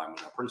in line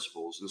with our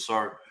principles. And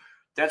so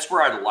that's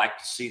where I'd like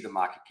to see the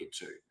market get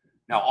to.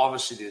 Now,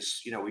 obviously,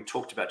 there's, we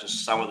talked about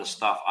just some of the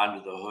stuff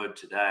under the hood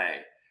today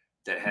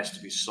that has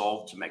to be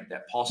solved to make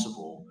that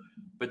possible.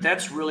 But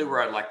that's really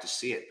where I'd like to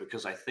see it,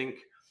 because I think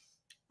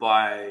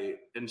by,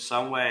 in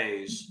some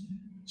ways,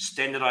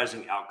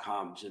 standardizing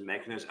outcomes and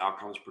making those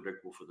outcomes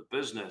predictable for the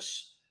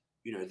business,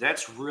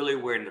 that's really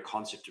where the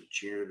concept of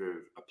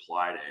generative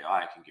applied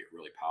AI can get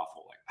really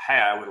powerful. Like,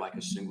 hey, I would like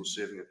a single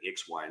serving of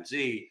X, Y, and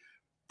Z.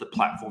 The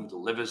platform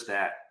delivers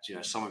that,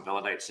 someone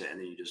validates it, and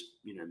then you just,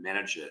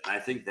 manage it. And I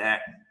think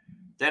that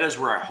is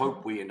where I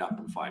hope we end up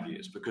in 5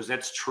 years, because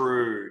that's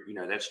true,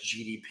 that's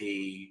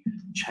GDP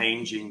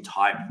changing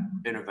type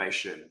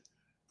innovation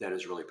that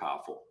is really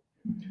powerful.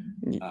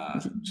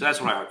 So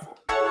that's what I hope for.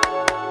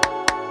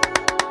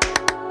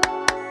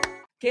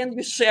 Can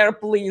we share,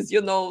 please,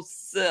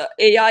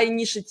 AI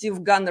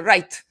initiative gone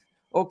right?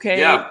 Okay.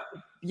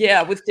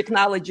 Yeah, with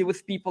technology,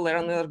 with people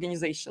around the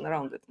organization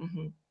around it.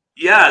 Mm-hmm.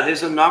 Yeah,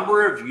 there's a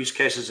number of use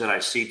cases that I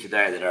see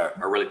today that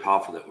are really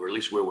powerful, that at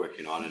least we're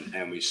working on,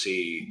 and we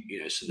see,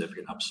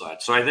 significant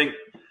upside. So I think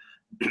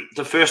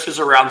the first is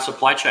around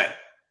supply chain.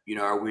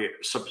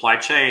 Supply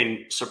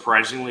chain,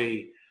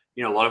 surprisingly,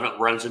 a lot of it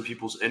runs in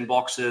people's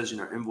inboxes.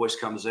 Invoice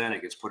comes in,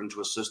 it gets put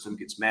into a system,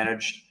 gets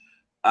managed.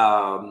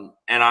 And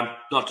I'm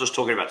not just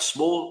talking about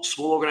small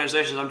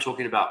organizations. I'm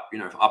talking about,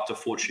 up to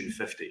Fortune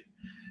 50.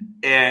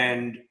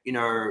 And,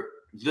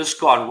 this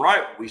gone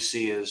right, what we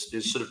see is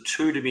there's sort of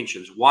two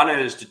dimensions. One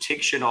is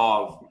detection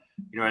of,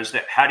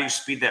 how do you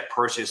speed that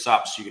process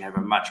up so you can have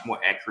a much more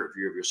accurate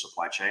view of your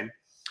supply chain?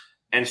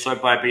 And so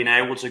by being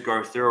able to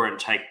go through and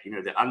take,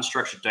 the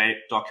unstructured data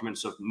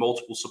documents of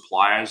multiple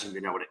suppliers and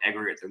being able to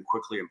aggregate them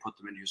quickly and put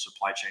them into your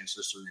supply chain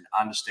system and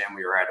understand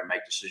where you're at and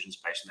make decisions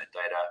based on that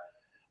data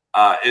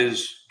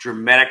is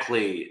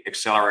dramatically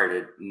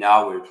accelerated.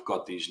 Now we've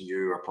got these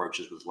new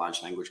approaches with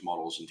large language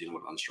models and dealing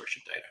with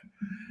unstructured data.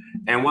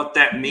 And what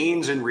that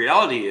means in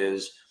reality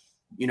is,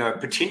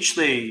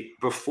 potentially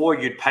before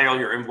you'd pay all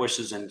your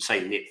invoices in,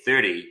 say, net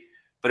 30,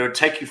 but it would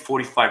take you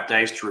 45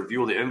 days to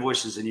review all the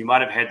invoices, and you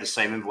might have had the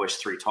same invoice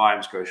 3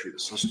 times go through the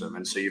system.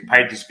 And so you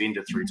paid this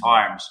vendor 3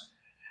 times.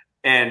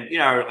 And,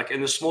 like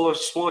in the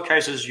smaller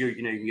cases, you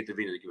can get the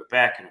vendor to give it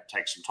back, and it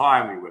takes some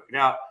time, we work it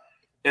out.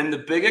 In the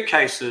bigger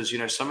cases,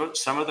 some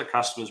of the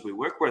customers we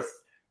work with,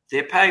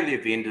 they're paying their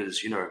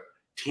vendors,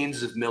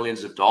 tens of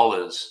millions of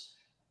dollars.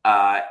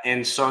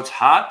 And so it's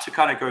hard to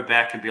kind of go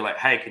back and be like,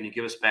 hey, can you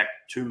give us back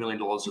 $2 million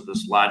of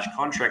this large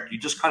contract? You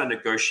just kind of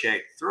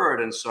negotiate through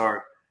it. And so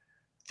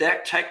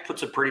that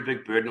puts a pretty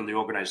big burden on the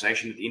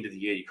organization. At the end of the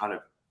year, you kind of,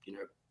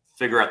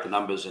 figure out the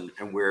numbers and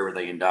wherever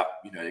they end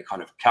up, you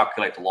kind of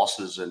calculate the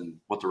losses and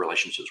what the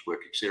relationships work,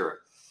 et cetera.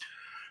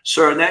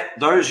 So in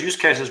those use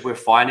cases, we're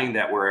finding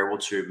that we're able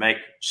to make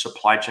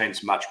supply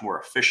chains much more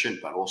efficient,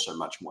 but also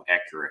much more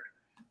accurate.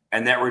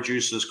 And that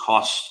reduces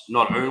costs,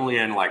 not only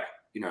in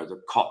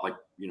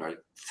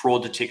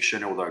fraud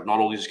detection, although not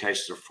all these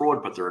cases are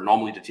fraud, but they're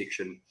anomaly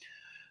detection.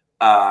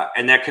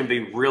 And that can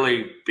be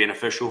really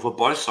beneficial for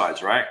both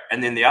sides, right?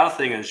 And then the other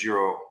thing is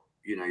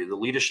the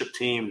leadership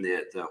team,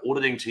 the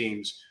auditing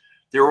teams,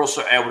 they're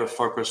also able to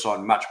focus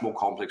on much more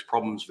complex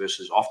problems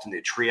versus often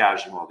they're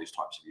triaging all these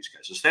types of use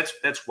cases.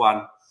 That's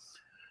one.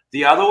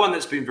 The other one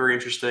that's been very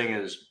interesting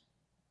is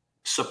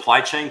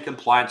supply chain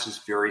compliance is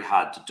very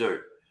hard to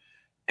do.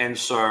 And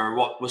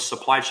so with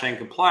supply chain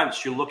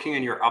compliance, you're looking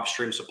in your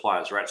upstream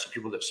suppliers, right? So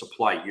people that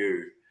supply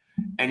you,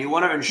 and you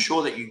want to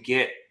ensure that you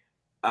get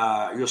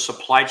your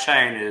supply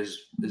chain is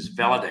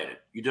validated.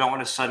 You don't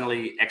want to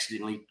suddenly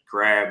accidentally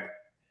grab,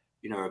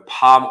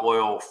 palm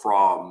oil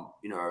from,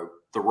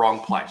 the wrong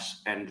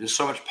place. And there's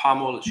so much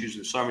palm oil that's used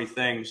in so many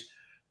things,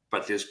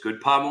 but there's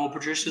good palm oil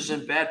producers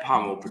and bad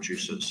palm oil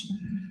producers.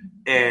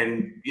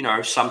 And,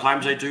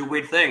 sometimes they do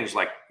weird things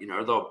like,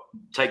 they'll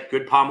take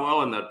good palm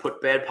oil and they'll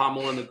put bad palm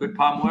oil in the good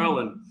palm oil.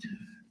 And,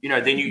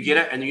 then you get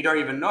it and you don't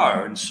even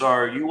know. And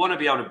so you want to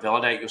be able to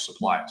validate your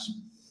suppliers.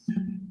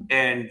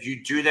 And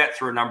you do that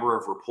through a number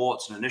of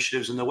reports and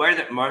initiatives. And the way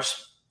that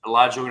most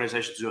large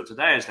organizations do it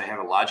today is they have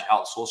a large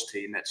outsourced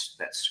team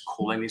that's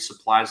calling these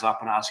suppliers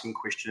up and asking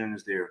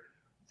questions.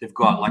 They've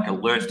got like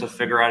alerts to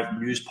figure out if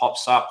news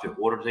pops up. They're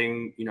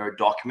auditing,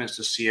 documents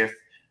to see if,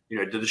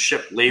 did the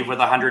ship leave with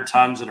 100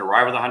 tons and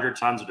arrive with 100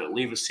 tons? Did it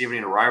leave with 70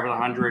 and arrive with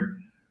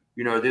 100?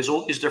 There's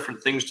all these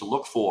different things to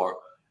look for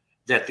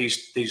that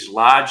these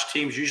large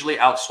teams usually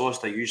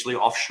outsource. They're usually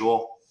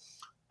offshore,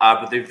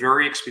 but they're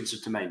very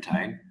expensive to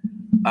maintain.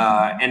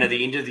 And at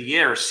the end of the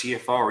year, a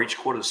CFO or each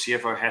quarter, the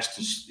CFO has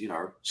to,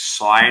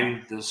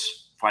 sign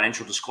this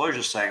financial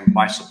disclosure saying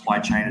my supply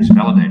chain is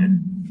validated.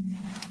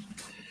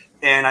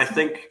 And I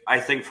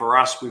think for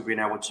us, we've been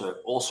able to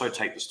also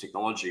take this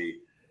technology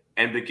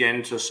and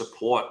begin to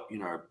support,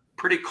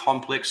 pretty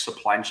complex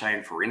supply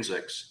chain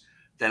forensics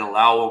that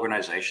allow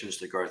organizations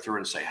to go through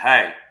and say,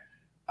 hey,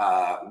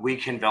 we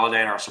can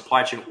validate our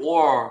supply chain,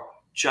 or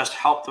just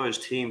help those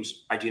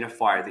teams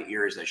identify the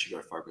areas they should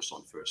go focus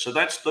on first. So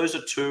those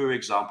are two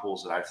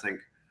examples that I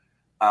think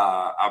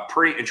are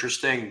pretty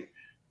interesting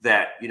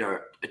that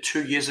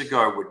 2 years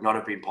ago would not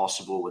have been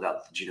possible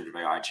without the generative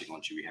AI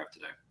technology we have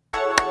today.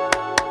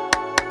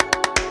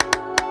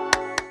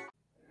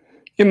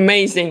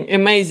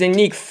 Amazing,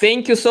 Nick.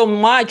 Thank you so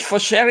much for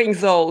sharing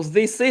those.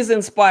 This is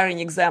inspiring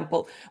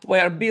example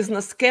where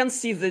business can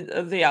see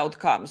the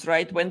outcomes,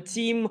 right? When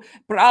team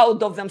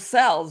proud of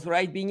themselves,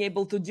 right? Being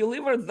able to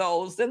deliver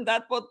those, and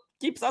that's what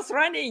keeps us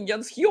running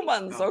as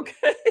humans,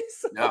 okay?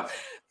 So,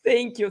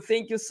 thank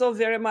you so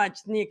very much,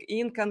 Nick.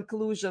 In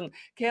conclusion,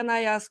 can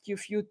I ask you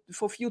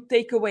for a few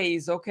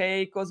takeaways,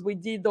 okay? Because we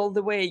did all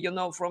the way,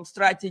 from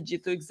strategy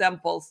to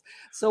examples.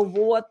 So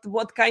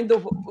what kind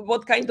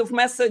of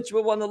message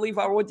we want to leave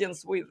our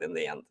audience with in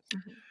the end?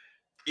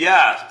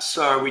 Yeah,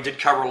 so we did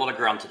cover a lot of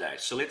ground today.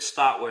 So let's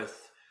start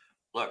with,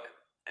 look,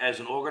 as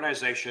an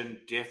organization,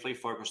 definitely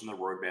focus on the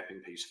road mapping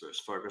piece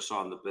first. Focus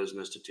on the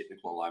business to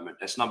technical alignment.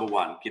 That's number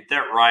one. Get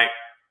that right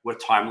with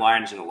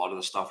timelines, and a lot of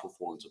the stuff will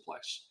fall into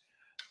place.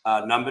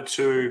 Number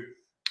two,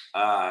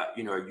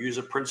 use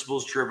a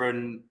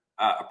principles-driven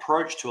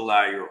approach to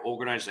allow your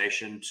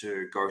organization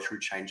to go through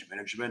change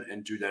management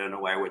and do that in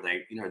a way where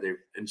they're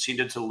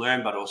incented to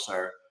learn, but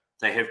also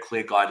they have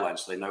clear guidelines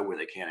so they know where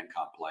they can and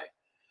can't play.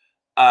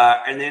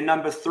 And then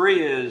number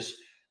three is,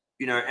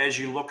 as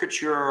you look at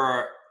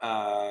your,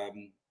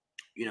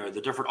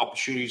 the different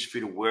opportunities for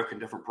you to work in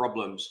different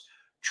problems,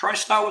 try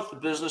start with the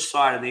business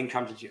side and then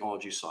come to the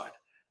technology side.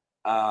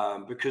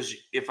 Because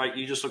if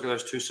you just look at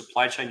those two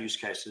supply chain use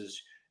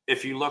cases,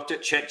 if you looked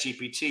at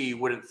ChatGPT, you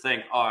wouldn't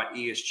think,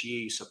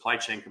 ESG supply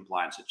chain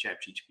compliance at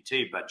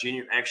ChatGPT, but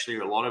actually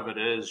a lot of it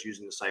is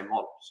using the same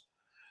models.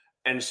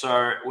 And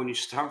so when you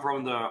start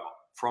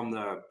from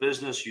the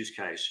business use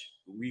case,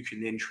 we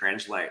can then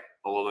translate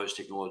all of those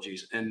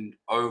technologies in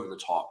over the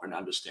top and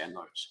understand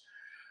those.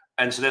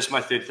 And so that's my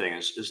third thing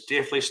is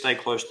definitely stay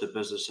close to the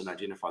business and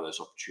identify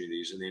those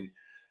opportunities. And then,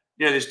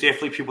 there's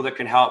definitely people that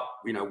can help,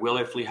 will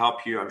definitely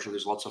help you. I'm sure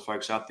there's lots of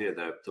folks out there.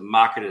 The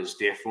market is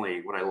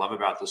definitely, what I love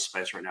about this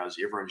space right now is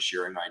everyone's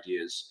sharing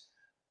ideas.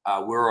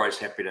 We're always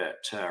happy to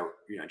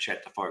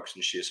chat to folks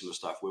and share some of the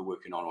stuff we're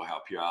working on or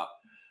help you out.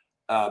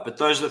 But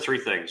those are the three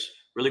things: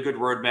 really good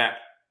roadmap,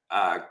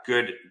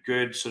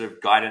 good sort of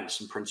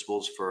guidance and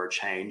principles for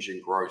change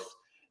and growth.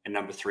 And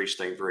number three,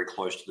 staying very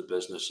close to the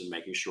business and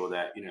making sure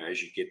that,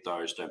 as you get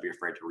those, don't be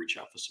afraid to reach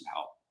out for some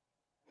help.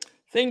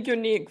 Thank you,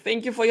 Nick.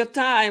 Thank you for your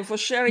time, for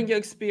sharing your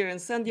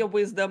experience and your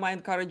wisdom. I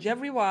encourage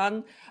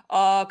everyone,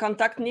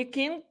 contact Nick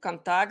King,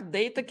 contact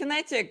Data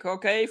Kinetic,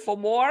 okay, for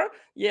more.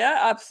 Yeah,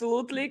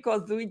 absolutely,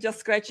 because we're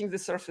just scratching the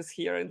surface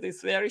here in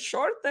this very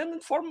short and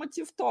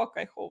informative talk,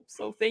 I hope.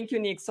 So thank you,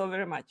 Nick, so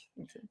very much.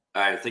 Thank you.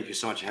 All right, thank you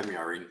so much for having me,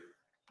 Irene.